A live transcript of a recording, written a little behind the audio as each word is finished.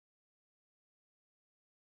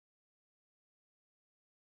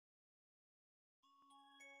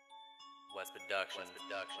West Production.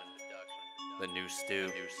 The New Stew.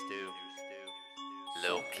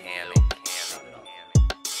 LiL Cammy.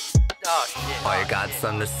 Oh shit. Oh, you got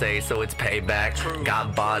something to say, so it's payback.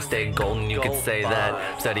 Got bars, stay golden, you could say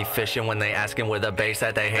that. Steady fishing when they asking where the base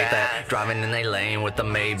at, they hate that. Driving in they lane with the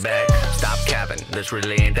Maybach. Stop capping, this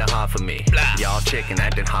really ain't that hard for me. Y'all chicken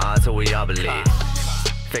acting hard, so we all believe.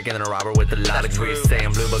 Faking than a robber with a lot of grease.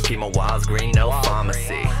 Saying blue, but keep my wilds green, no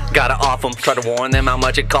pharmacy. Gotta off them, try to warn them how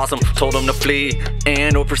much it cost them. Told them to flee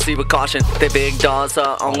and or proceed with caution. They big dogs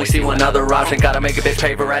only see one other option. Gotta make a bitch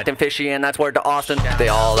pay for acting fishy, and that's word to Austin. They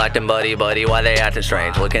all acting buddy, why they acting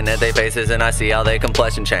strange? Looking at their faces and I see how they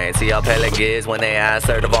complexion change. See how pale it is when they ask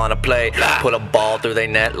her to wanna play. Put a ball through their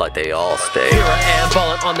net like they all stay. Here I am,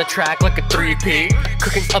 ballin' on the track like a 3P.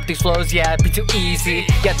 Cooking up these flows, yeah, it'd be too easy.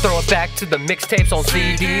 Yeah, throw it back to the mixtapes on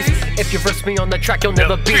CDs. If you verse me on the track, you'll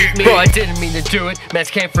never beat me. Bro, I didn't mean to do it.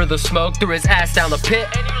 Mans came for the smoke, threw his ass down the pit.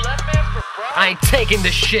 And you left man for broke. I ain't taking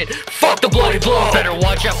this shit. Fuck the bloody blow. Better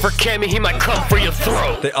watch out for Cammy, he might come for your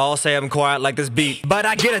throat. They all say I'm quiet like this beat, but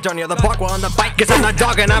I get it, Johnny, the park while on the bike. Guess I'm not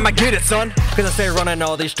dog and I'ma get it, son. Cause I say running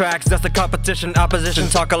all these tracks, that's the competition. Opposition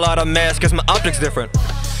talk a lot of mess, cause my optics different.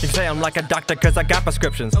 You can say I'm like a doctor cause I got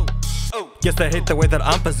prescriptions. Yes, they hate the way that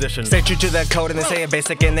I'm positioned. Stay true to that code and they say it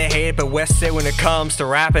basic and they hate it. But West say when it comes to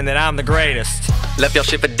rapping that I'm the greatest. Left your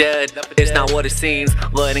shit for dead, it's not what it seems.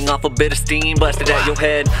 Letting off a bit of steam, blasted at your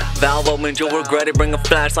head. Valve opened, you'll regret it, bring a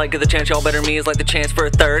flashlight. Get the chance, y'all better me is like the chance for a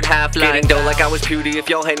third half-life. Getting dough like I was Pewdie, if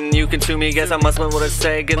y'all hating you consume me. Guess I must know what I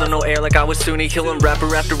say, getting no air like I was Sunni. Killing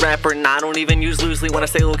rapper after rapper, and I don't even use loosely. When I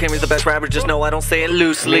say LiL Cammy's the best rapper, just know I don't say it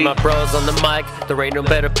loosely. Me, my bros on the mic, there ain't no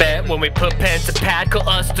better bet. When we put pen to pad, call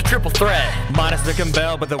us the triple threat. Minus Nick and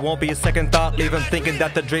Bell, but there won't be a second thought. Leave them thinking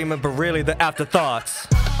that they're dreaming, but really they're afterthoughts.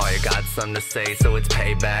 Oh, you got something to say, so it's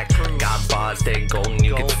payback. Got bars, stay golden,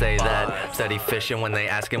 you could say that. Steady fishing when they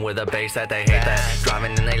asking where the base at, they hate that.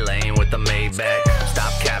 Driving in they lane with the Maybach.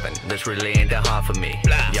 Stop capping, this really ain't that hard for me.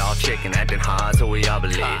 Y'all chicken acting hard, so we all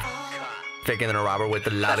believe. Faking than a robber with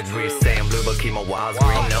a lot of grease. Saying blue, but keep my wilds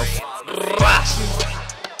green, no.